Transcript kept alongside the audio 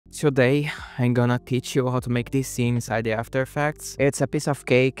Today, I'm gonna teach you how to make this scene inside the After Effects. It's a piece of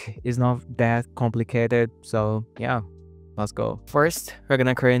cake, it's not that complicated, so yeah, let's go. First, we're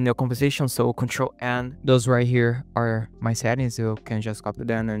gonna create a new composition, so Control N. Those right here are my settings, you can just copy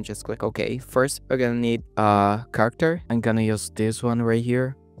them and just click OK. First, we're gonna need a character. I'm gonna use this one right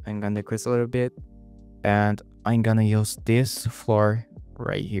here. I'm gonna decrease a little bit, and I'm gonna use this floor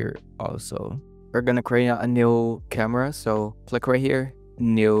right here also. We're gonna create a new camera, so click right here,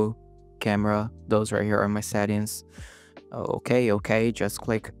 new camera. Those right here are my settings. Okay, just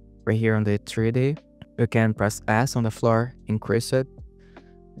click right here on the 3D. You can press S on the floor, increase it,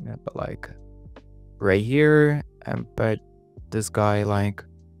 but like right here, and put this guy like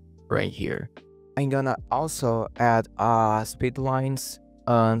right here. I'm gonna also add speed lines,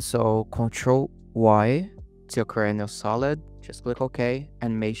 and so Control Y to create a new solid. Just click OK,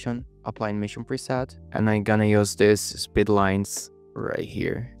 animation, apply animation preset, and I'm gonna use these speed lines right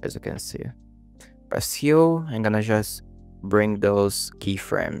here, as you can see. Press U, I'm gonna just bring those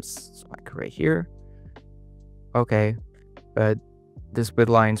keyframes like right here. Okay, but the speed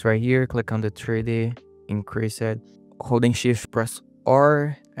lines right here, click on the 3D, increase it, holding shift, press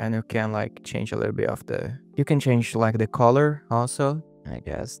R, and you can like change a little bit of you can change like the color also. I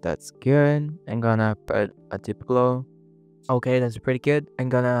guess that's good. I'm gonna put a deep glow. Okay, that's pretty good. I'm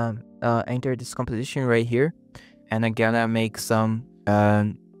gonna enter this composition right here, and I'm gonna make some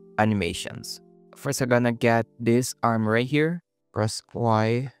animations. First, I'm gonna get this arm right here. Press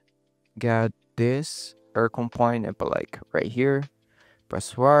Y, get this circle point and put like right here.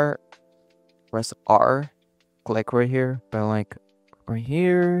 Press R, click right here, put like right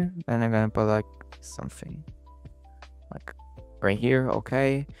here, and I'm gonna put like something like right here.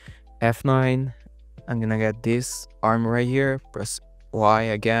 Okay, F9. I'm gonna get this arm right here, press Y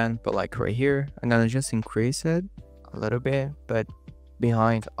again, but like right here. I'm gonna just increase it a little bit, but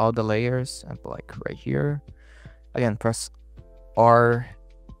behind all the layers, and put like right here. Again, press R,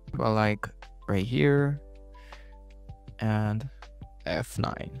 but like right here, and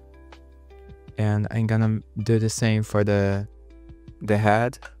F9. And I'm gonna do the same for the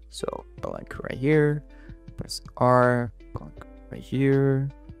head. So put like right here, press R, put like right here,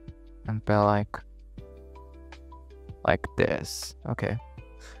 and put like this. Okay,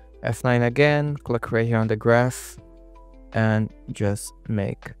 F9 again, click right here on the graph and just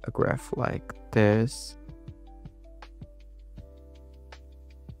make a graph like this.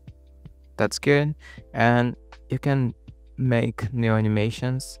 That's good. And you can make new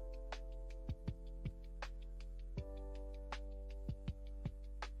animations.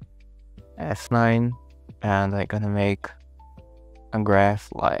 F9, and I'm gonna make a graph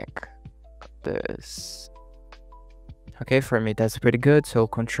like this. Okay, for me that's pretty good. So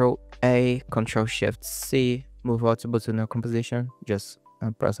Control A, Control Shift C, move multiple to new composition. Just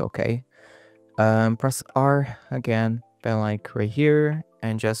press OK. Press R again, then like right here,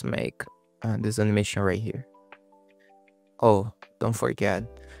 and just make this animation right here. Oh, don't forget,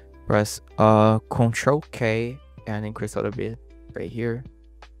 press Control K and increase a little bit right here.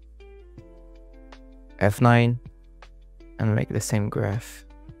 F9 and make the same graph.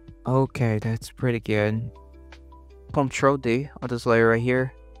 Okay, that's pretty good. Control D on this layer right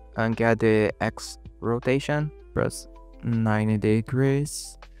here and get the X rotation. Press 90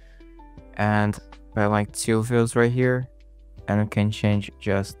 degrees and by like 2 views right here, and you can change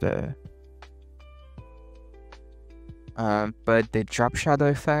just the but the drop shadow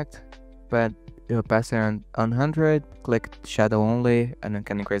effect, but you pass it on 100, click shadow only, and you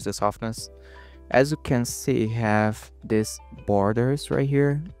can increase the softness. As you can see, have these borders right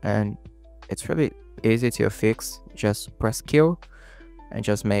here, and it's really easy to fix. Just press Q and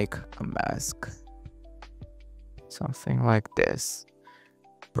just make a mask, something like this.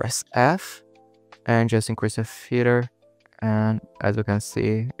 Press F and just increase the feather, and as you can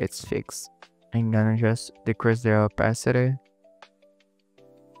see, it's fixed. I'm gonna just decrease the opacity.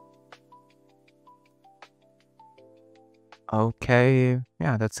 Okay,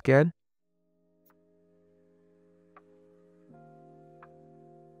 yeah, that's good.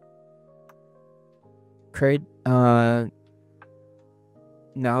 Create now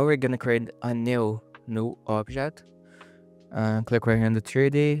we're gonna create a new object. Click right here on the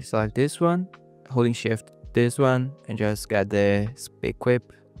 3D, select this one, holding shift this one, and just get the speed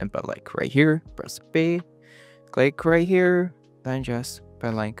whip and put like right here, press P, click right here, then just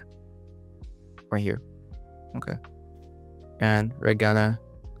put like right here. Okay, and we're gonna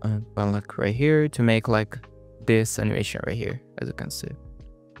put like right here to make like this animation right here, as you can see.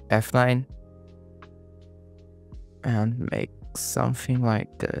 F9 and make something like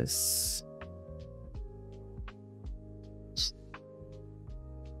this.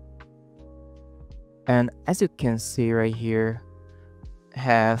 And as you can see right here,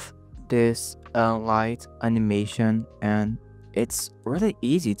 have this light animation, and it's really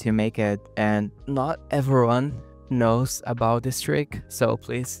easy to make it, and not everyone knows about this trick, so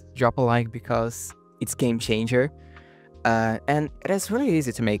please drop a like because it's game changer. And it is really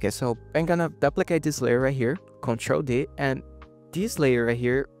easy to make it. So I'm gonna duplicate this layer right here, Control D, and this layer right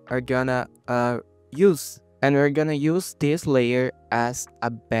here are gonna we're gonna use this layer as a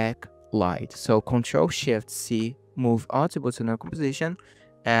backlight. So Control Shift C, move all to no composition,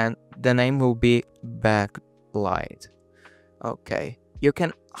 and the name will be backlight. Okay, you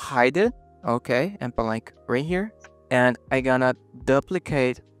can hide it, okay, and put like right here, and I'm gonna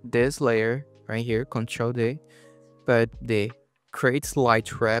duplicate this layer right here, Control D, but the create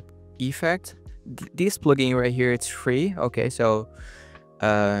light wrap effect. This plugin right here, it's free. Okay, so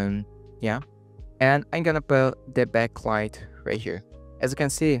yeah, and I'm gonna put the backlight right here. As you can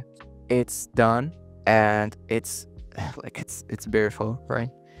see, it's done, and it's like it's beautiful, right?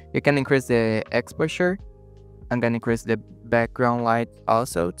 You can increase the exposure. I'm gonna increase the background light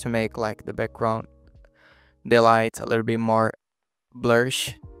also to make like the background, the light a little bit more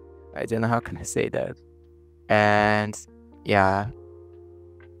blurish. I don't know how can I say that. And yeah,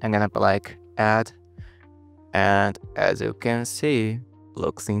 I'm gonna put like add, and as you can see,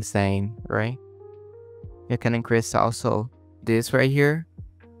 looks insane, right? You can increase also this right here,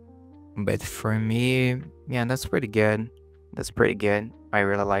 but for me, yeah, that's pretty good. That's pretty good. I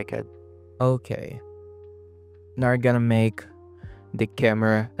really like it. Okay, now we're gonna make the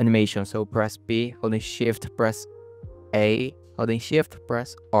camera animation. So press P, holding shift, press A, holding shift,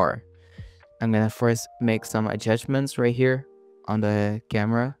 press R. I'm gonna first make some adjustments right here on the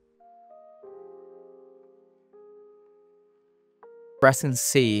camera. Pressing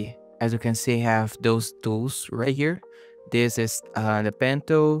C, as you can see, have those tools right here. This is the pen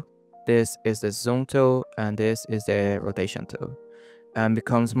tool, this is the zoom tool, and this is the rotation tool. And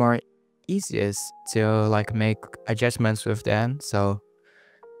becomes more easiest to like make adjustments with them. So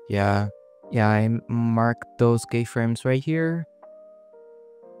yeah, I mark those keyframes right here,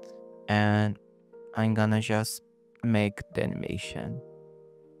 and I'm gonna just make the animation.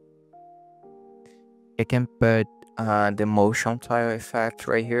 You can put the motion tile effect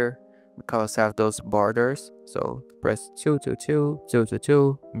right here because I have those borders. So press 2 to 2, 2 to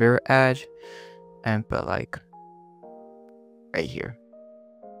 2, mirror edge, and put like right here.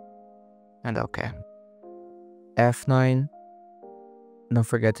 And okay. F9. Don't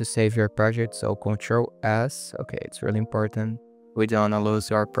forget to save your project. So Control S. Okay, it's really important. We don't want to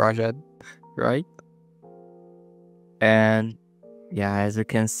lose our project, right? And yeah, as you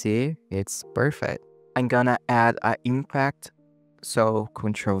can see, it's perfect. I'm gonna add an impact. So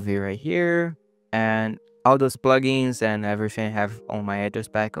Control V right here, and all those plugins and everything I have on my address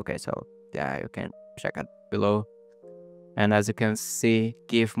back. Okay, so yeah, you can check it below. And as you can see,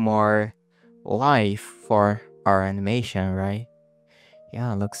 give more life for our animation, right?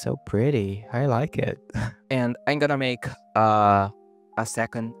 Yeah, it looks so pretty. I like it. And I'm gonna make a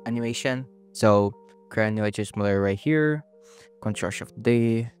second animation. So create a new adjustment layer right here. Control Shift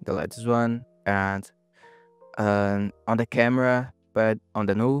D, delete this one, and on the camera, but on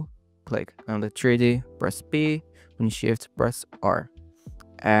the new, click on the 3D, press P, when Shift, press R,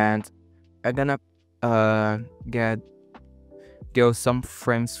 and I'm gonna go some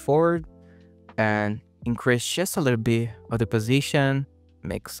frames forward and increase just a little bit of the position,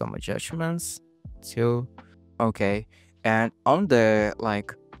 make some adjustments too. Okay, and on the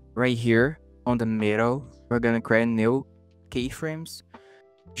like right here on the middle, we're gonna create new keyframes.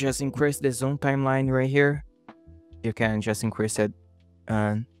 Just increase the zoom timeline right here. You can just increase it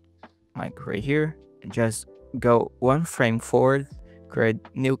like right here, and just go one frame forward, create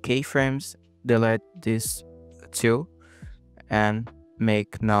new keyframes, delete this two, and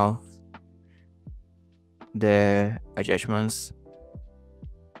make now the adjustments.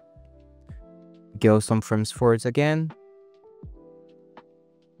 Go some frames forwards again.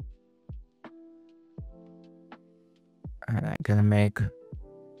 And I'm gonna make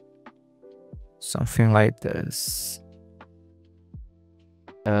something like this.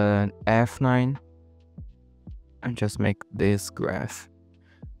 F9, and just make this graph.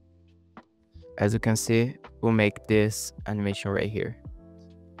 As you can see, we'll make this animation right here.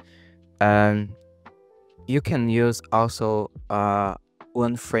 You can use also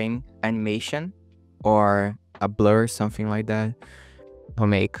one frame animation or a blur, something like that, will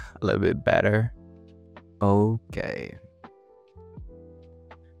make a little bit better. Okay,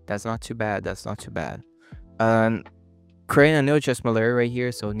 that's not too bad. create a new adjustment layer right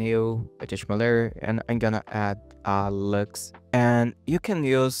here. So new adjustment layer, and I'm gonna add looks, and you can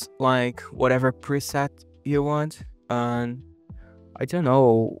use like whatever preset you want. And I don't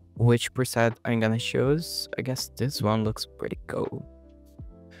know which preset I'm gonna choose. I guess this one looks pretty cool.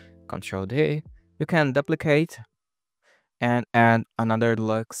 Control D. You can duplicate and add another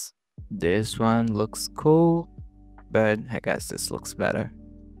looks. This one looks cool, but I guess this looks better.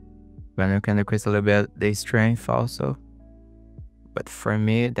 Then you can decrease a little bit the strength also. But for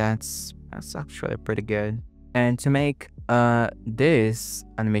me, that's actually pretty good. And to make this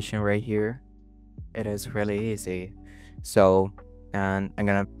animation right here, it is really easy. So, and I'm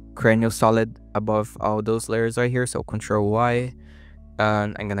gonna create a new solid above all those layers right here. So Control Y,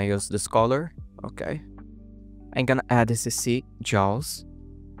 and I'm gonna use this color. Okay. I'm gonna add this CC jaws,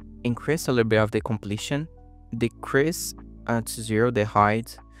 increase a little bit of the completion, decrease to 0 the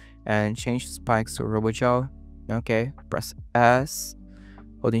height, and change spikes to RoboJaw. Okay, press S,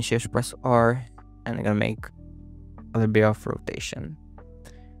 holding shift, press R, and I'm gonna make a little bit of rotation.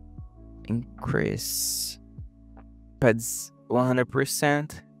 Increase pads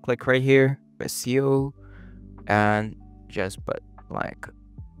 100%. Click right here, press U, and just put like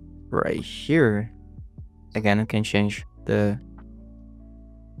right here. Again, you can change the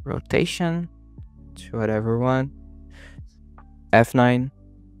rotation to whatever one. F9.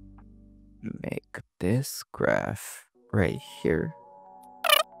 Make this graph right here.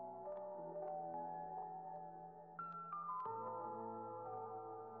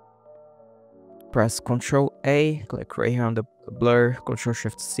 Press Ctrl A, click right here on the blur, Ctrl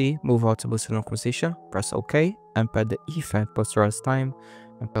Shift C, move out to boost the composition, press OK, and put the effect post-rise time,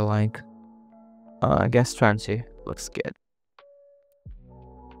 and put like, I guess 20, looks good.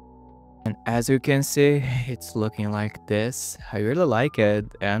 And as you can see, it's looking like this. I really like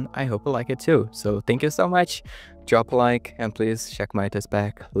it, and I hope you like it too. So thank you so much. Drop a like, and please check my test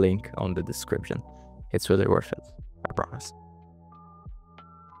pack link on the description. It's really worth it, I promise.